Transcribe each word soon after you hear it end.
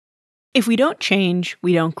If we don't change,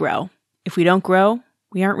 we don't grow. If we don't grow,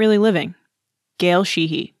 we aren't really living. Gail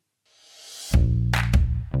Sheehy.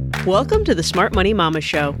 Welcome to the Smart Money Mama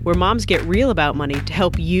Show, where moms get real about money to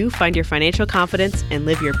help you find your financial confidence and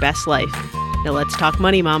live your best life. Now let's talk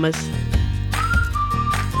money, mamas.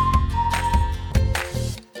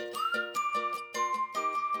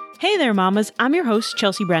 Hey there, mamas. I'm your host,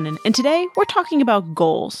 Chelsea Brennan, and today we're talking about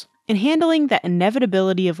goals and handling that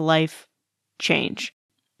inevitability of life, change.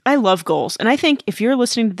 I love goals, and I think if you're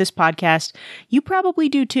listening to this podcast, you probably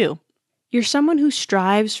do too. You're someone who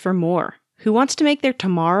strives for more, who wants to make their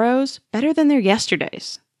tomorrows better than their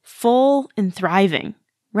yesterdays, full and thriving,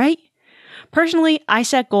 right? Personally, I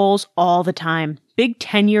set goals all the time. Big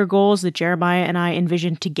 10-year goals that Jeremiah and I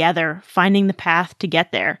envision together, finding the path to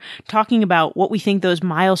get there, talking about what we think those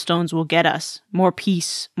milestones will get us, more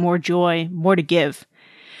peace, more joy, more to give.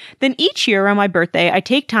 Then each year on my birthday, I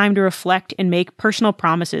take time to reflect and make personal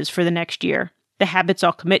promises for the next year. The habits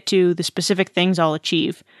I'll commit to, the specific things I'll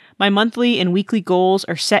achieve. My monthly and weekly goals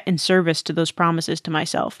are set in service to those promises to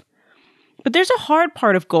myself. But there's a hard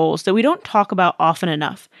part of goals that we don't talk about often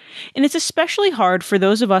enough. And it's especially hard for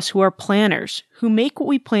those of us who are planners, who make what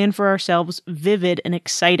we plan for ourselves vivid and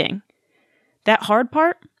exciting. That hard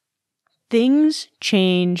part? Things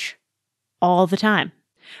change all the time.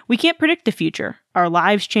 We can't predict the future. Our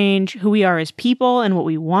lives change, who we are as people and what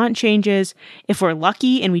we want changes. If we're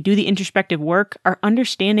lucky and we do the introspective work, our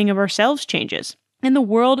understanding of ourselves changes. And the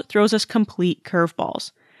world throws us complete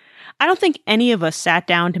curveballs. I don't think any of us sat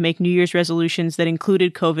down to make New Year's resolutions that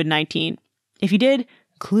included COVID-19. If you did,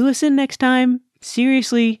 clue us in next time.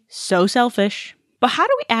 Seriously, so selfish. But how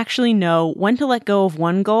do we actually know when to let go of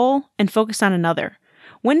one goal and focus on another?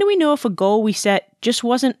 When do we know if a goal we set just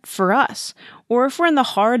wasn't for us? Or if we're in the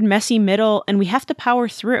hard, messy middle and we have to power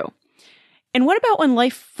through? And what about when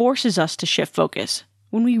life forces us to shift focus?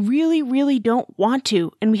 When we really, really don't want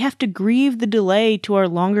to and we have to grieve the delay to our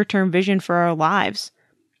longer-term vision for our lives?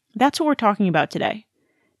 That's what we're talking about today.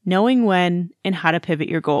 Knowing when and how to pivot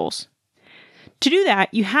your goals. To do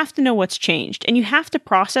that, you have to know what's changed, and you have to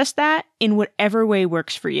process that in whatever way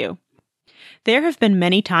works for you. There have been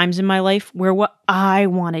many times in my life where what I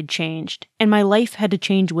wanted changed, and my life had to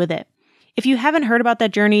change with it. If you haven't heard about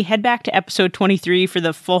that journey, head back to episode 23 for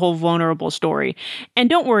the full vulnerable story. And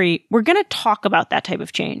don't worry, we're going to talk about that type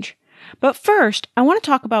of change. But first, I want to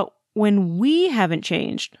talk about when we haven't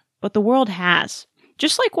changed, but the world has.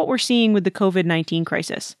 Just like what we're seeing with the COVID-19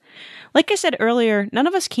 crisis. Like I said earlier, none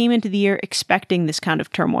of us came into the year expecting this kind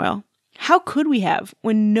of turmoil. How could we have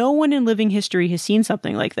when no one in living history has seen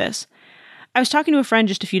something like this? I was talking to a friend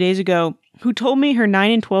just a few days ago who told me her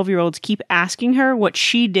 9 and 12-year-olds keep asking her what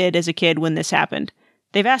she did as a kid when this happened.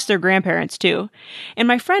 They've asked their grandparents too. And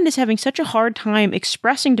my friend is having such a hard time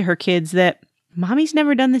expressing to her kids that mommy's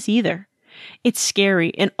never done this either. It's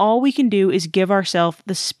scary, and all we can do is give ourselves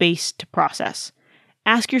the space to process.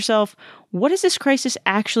 Ask yourself, what has this crisis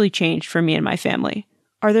actually changed for me and my family?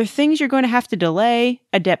 Are there things you're going to have to delay,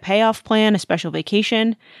 a debt payoff plan, a special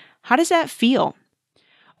vacation? How does that feel?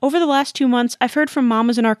 Over the last 2 months, I've heard from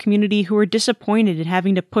mamas in our community who are disappointed in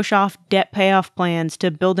having to push off debt payoff plans to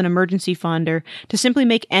build an emergency fund or to simply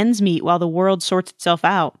make ends meet while the world sorts itself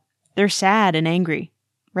out. They're sad and angry.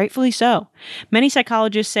 Rightfully so. Many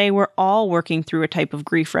psychologists say we're all working through a type of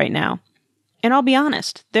grief right now. And I'll be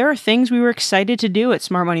honest, there are things we were excited to do at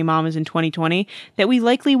Smart Money Mamas in 2020 that we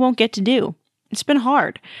likely won't get to do. It's been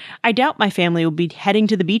hard. I doubt my family will be heading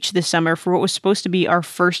to the beach this summer for what was supposed to be our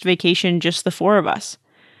first vacation, just the 4 of us.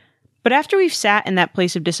 But after we've sat in that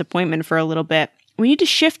place of disappointment for a little bit, we need to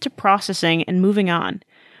shift to processing and moving on.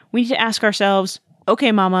 We need to ask ourselves,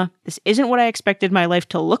 okay, mama, this isn't what I expected my life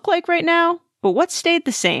to look like right now, but what stayed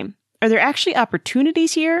the same? Are there actually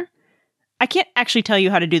opportunities here? I can't actually tell you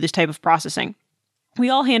how to do this type of processing. We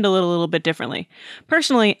all handle it a little bit differently.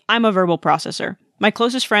 Personally, I'm a verbal processor. My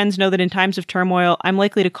closest friends know that in times of turmoil, I'm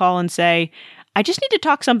likely to call and say, I just need to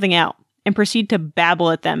talk something out, and proceed to babble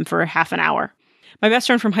at them for half an hour. My best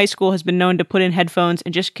friend from high school has been known to put in headphones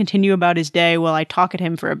and just continue about his day while I talk at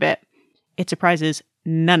him for a bit. It surprises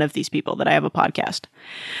none of these people that I have a podcast.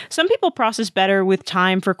 Some people process better with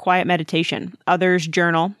time for quiet meditation. Others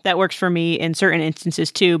journal. That works for me in certain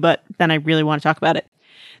instances too, but then I really want to talk about it.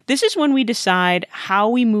 This is when we decide how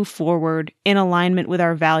we move forward in alignment with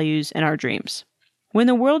our values and our dreams. When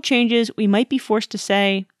the world changes, we might be forced to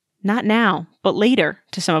say, not now, but later,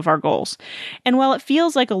 to some of our goals. And while it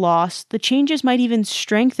feels like a loss, the changes might even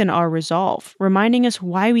strengthen our resolve, reminding us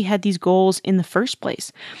why we had these goals in the first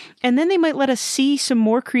place. And then they might let us see some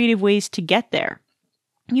more creative ways to get there.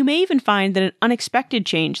 You may even find that an unexpected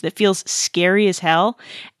change that feels scary as hell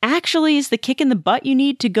actually is the kick in the butt you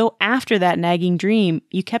need to go after that nagging dream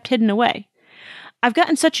you kept hidden away. I've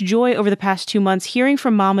gotten such joy over the past 2 months hearing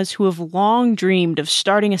from mamas who have long dreamed of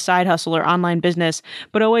starting a side hustle or online business,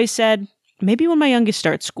 but always said, maybe when my youngest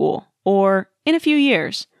starts school, or in a few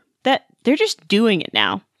years, that they're just doing it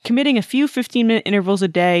now, committing a few 15-minute intervals a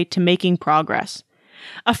day to making progress.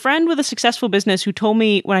 A friend with a successful business who told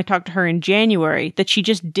me when I talked to her in January that she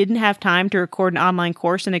just didn't have time to record an online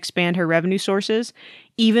course and expand her revenue sources,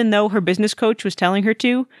 even though her business coach was telling her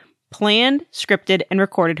to, planned, scripted, and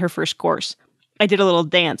recorded her first course. I did a little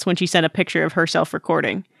dance when she sent a picture of herself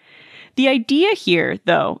recording. The idea here,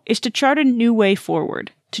 though, is to chart a new way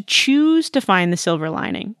forward, to choose to find the silver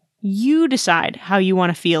lining. You decide how you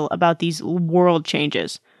want to feel about these world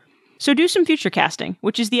changes. So do some future casting,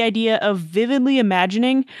 which is the idea of vividly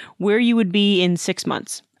imagining where you would be in 6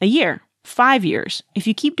 months, a year, 5 years, if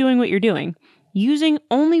you keep doing what you're doing, using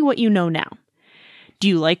only what you know now. Do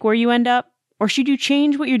you like where you end up? Or should you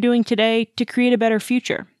change what you're doing today to create a better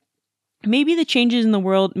future? Maybe the changes in the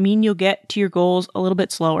world mean you'll get to your goals a little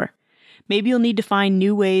bit slower. Maybe you'll need to find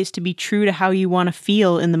new ways to be true to how you want to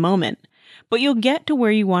feel in the moment, but you'll get to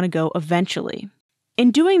where you want to go eventually.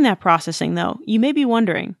 In doing that processing, though, you may be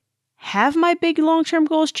wondering, have my big long-term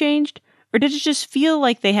goals changed, or did it just feel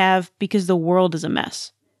like they have because the world is a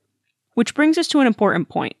mess? Which brings us to an important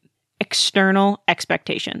point, external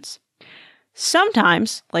expectations.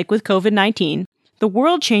 Sometimes, like with COVID-19, the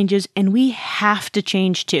world changes and we have to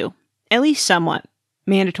change too. At least somewhat.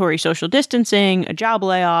 Mandatory social distancing, a job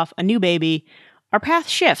layoff, a new baby. Our path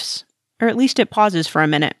shifts, or at least it pauses for a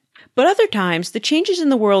minute. But other times, the changes in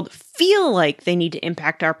the world feel like they need to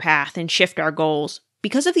impact our path and shift our goals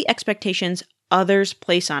because of the expectations others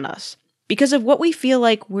place on us, because of what we feel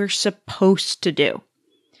like we're supposed to do.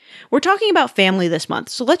 We're talking about family this month,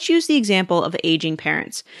 so let's use the example of aging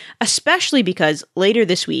parents, especially because later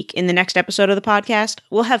this week, in the next episode of the podcast,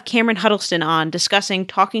 we'll have Cameron Huddleston on discussing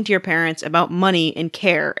talking to your parents about money and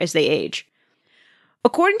care as they age.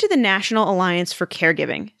 According to the National Alliance for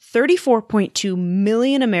Caregiving, 34.2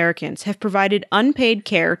 million Americans have provided unpaid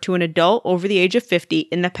care to an adult over the age of 50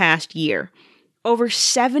 in the past year. Over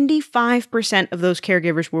 75% of those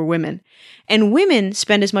caregivers were women, and women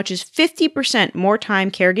spend as much as 50% more time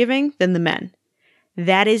caregiving than the men.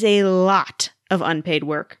 That is a lot of unpaid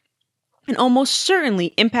work, and almost certainly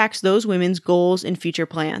impacts those women's goals and future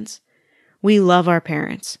plans. We love our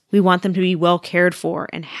parents. We want them to be well cared for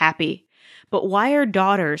and happy. But why are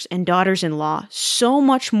daughters and daughters-in-law so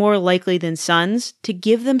much more likely than sons to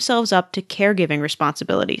give themselves up to caregiving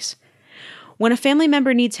responsibilities? When a family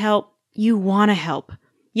member needs help, you want to help.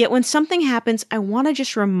 Yet when something happens, I want to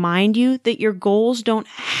just remind you that your goals don't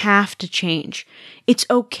have to change. It's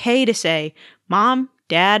okay to say, Mom,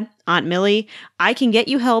 Dad, Aunt Millie, I can get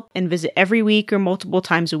you help and visit every week or multiple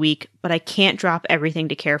times a week, but I can't drop everything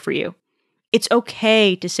to care for you. It's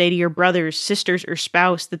okay to say to your brothers, sisters, or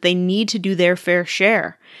spouse that they need to do their fair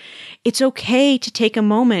share. It's okay to take a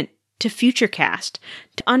moment to futurecast,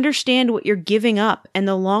 to understand what you're giving up and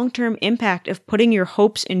the long-term impact of putting your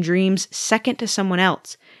hopes and dreams second to someone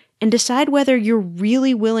else, and decide whether you're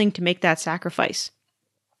really willing to make that sacrifice.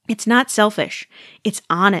 It's not selfish. It's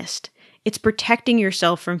honest. It's protecting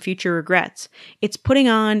yourself from future regrets. It's putting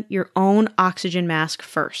on your own oxygen mask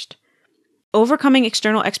first. Overcoming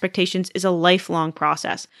external expectations is a lifelong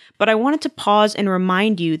process, but I wanted to pause and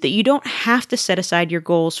remind you that you don't have to set aside your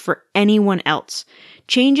goals for anyone else.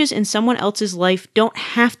 Changes in someone else's life don't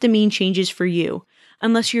have to mean changes for you,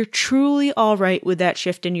 unless you're truly all right with that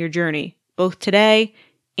shift in your journey, both today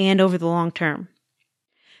and over the long term.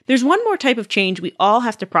 There's one more type of change we all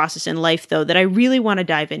have to process in life, though, that I really want to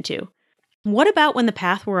dive into. What about when the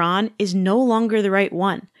path we're on is no longer the right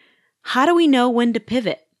one? How do we know when to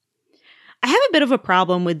pivot? I have a bit of a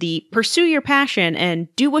problem with the pursue your passion and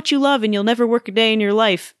do what you love and you'll never work a day in your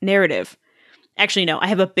life narrative. Actually, no, I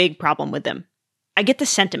have a big problem with them. I get the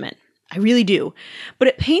sentiment. I really do. But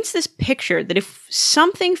it paints this picture that if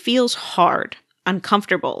something feels hard,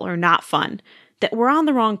 uncomfortable, or not fun, that we're on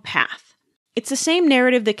the wrong path. It's the same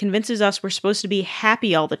narrative that convinces us we're supposed to be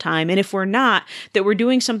happy all the time, and if we're not, that we're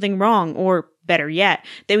doing something wrong, or better yet,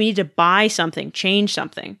 that we need to buy something, change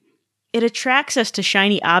something. It attracts us to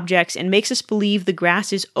shiny objects and makes us believe the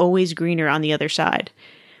grass is always greener on the other side.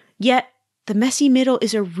 Yet, the messy middle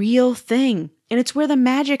is a real thing, and it's where the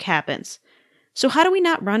magic happens. So how do we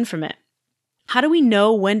not run from it? How do we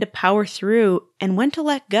know when to power through and when to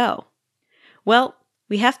let go? Well,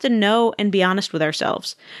 we have to know and be honest with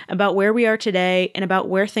ourselves about where we are today and about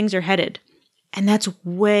where things are headed. And that's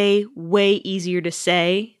way, way easier to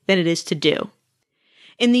say than it is to do.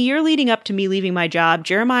 In the year leading up to me leaving my job,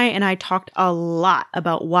 Jeremiah and I talked a lot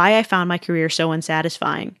about why I found my career so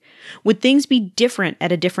unsatisfying. Would things be different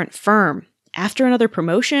at a different firm, after another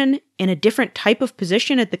promotion, in a different type of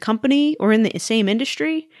position at the company, or in the same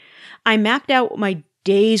industry? I mapped out what my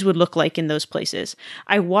days would look like in those places.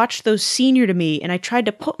 I watched those senior to me and I tried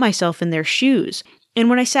to put myself in their shoes.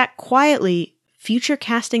 And when I sat quietly, future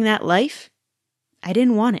casting that life, I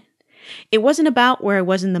didn't want it. It wasn't about where I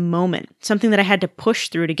was in the moment, something that I had to push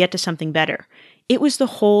through to get to something better. It was the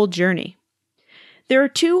whole journey. There are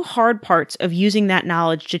two hard parts of using that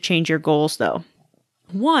knowledge to change your goals, though.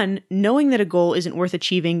 One, knowing that a goal isn't worth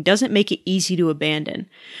achieving doesn't make it easy to abandon.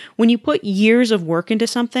 When you put years of work into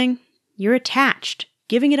something, you're attached.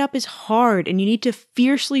 Giving it up is hard, and you need to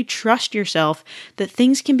fiercely trust yourself that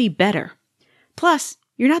things can be better. Plus,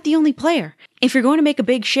 you're not the only player. If you're going to make a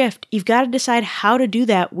big shift, you've got to decide how to do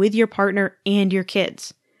that with your partner and your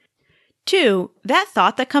kids. Two, that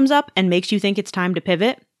thought that comes up and makes you think it's time to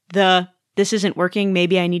pivot, this isn't working,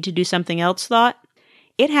 maybe I need to do something else thought,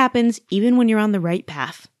 it happens even when you're on the right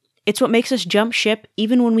path. It's what makes us jump ship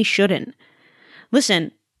even when we shouldn't.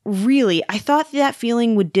 Listen, really, I thought that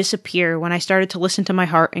feeling would disappear when I started to listen to my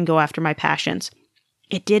heart and go after my passions.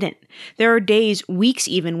 It didn't. There are days, weeks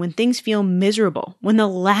even, when things feel miserable, when the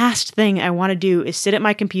last thing I want to do is sit at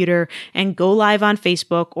my computer and go live on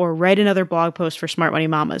Facebook or write another blog post for Smart Money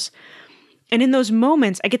Mamas. And in those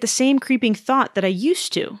moments, I get the same creeping thought that I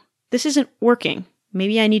used to. This isn't working.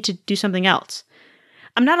 Maybe I need to do something else.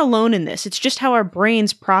 I'm not alone in this. It's just how our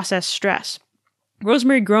brains process stress.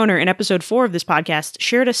 Rosemary Groner in episode 4 of this podcast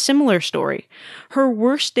shared a similar story. Her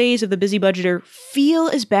worst days of the busy budgeter feel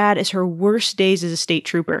as bad as her worst days as a state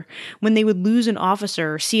trooper, when they would lose an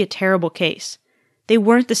officer or see a terrible case. They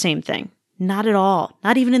weren't the same thing. Not at all.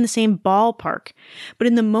 Not even in the same ballpark. But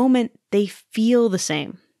in the moment, they feel the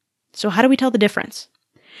same. So how do we tell the difference?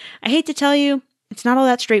 I hate to tell you, it's not all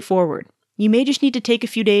that straightforward. You may just need to take a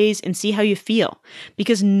few days and see how you feel,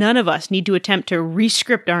 because none of us need to attempt to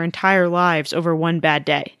re-script our entire lives over one bad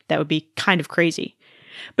day. That would be kind of crazy.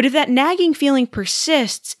 But if that nagging feeling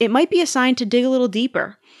persists, it might be a sign to dig a little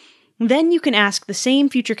deeper. Then you can ask the same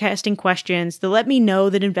future casting questions that let me know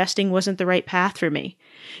that investing wasn't the right path for me.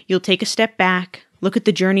 You'll take a step back, look at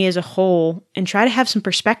the journey as a whole, and try to have some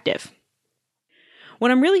perspective. When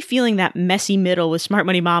I'm really feeling that messy middle with Smart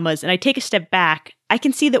Money Mamas and I take a step back, I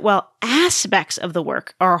can see that while aspects of the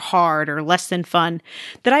work are hard or less than fun,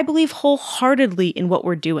 that I believe wholeheartedly in what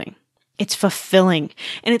we're doing. It's fulfilling,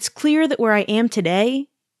 and it's clear that where I am today,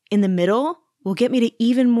 in the middle, will get me to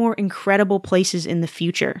even more incredible places in the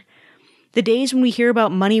future. The days when we hear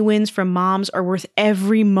about money wins from moms are worth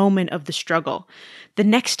every moment of the struggle. The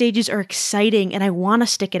next stages are exciting, and I want to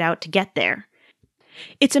stick it out to get there.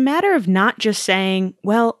 It's a matter of not just saying,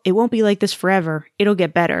 well, it won't be like this forever, it'll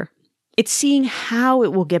get better. It's seeing how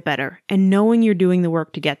it will get better and knowing you're doing the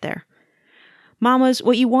work to get there. Mamas,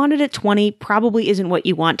 what you wanted at 20 probably isn't what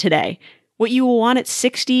you want today. What you will want at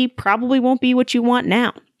 60 probably won't be what you want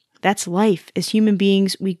now. That's life. As human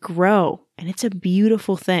beings, we grow, and it's a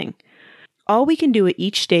beautiful thing. All we can do at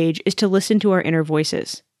each stage is to listen to our inner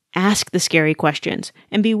voices. Ask the scary questions,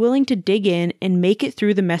 and be willing to dig in and make it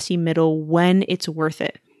through the messy middle when it's worth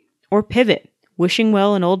it. Or pivot, wishing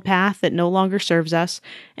well an old path that no longer serves us,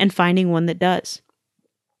 and finding one that does.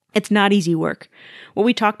 It's not easy work. What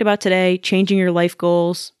we talked about today, changing your life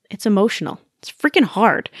goals, it's emotional. It's freaking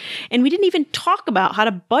hard. And we didn't even talk about how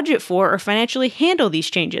to budget for or financially handle these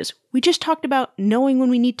changes. We just talked about knowing when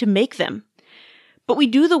we need to make them. But we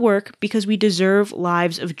do the work because we deserve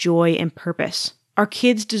lives of joy and purpose. Our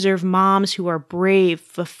kids deserve moms who are brave,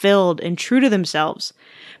 fulfilled, and true to themselves.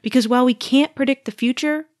 Because while we can't predict the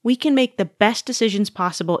future, we can make the best decisions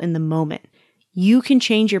possible in the moment. You can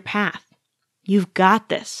change your path. You've got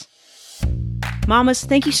this. Mamas,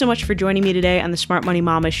 thank you so much for joining me today on the Smart Money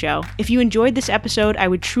Mamas Show. If you enjoyed this episode, I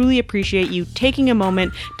would truly appreciate you taking a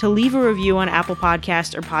moment to leave a review on Apple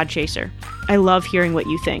Podcasts or Podchaser. I love hearing what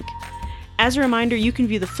you think. As a reminder, you can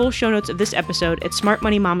view the full show notes of this episode at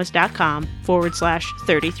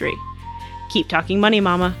smartmoneymamas.com/33. Keep talking money,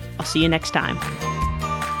 mama. I'll see you next time.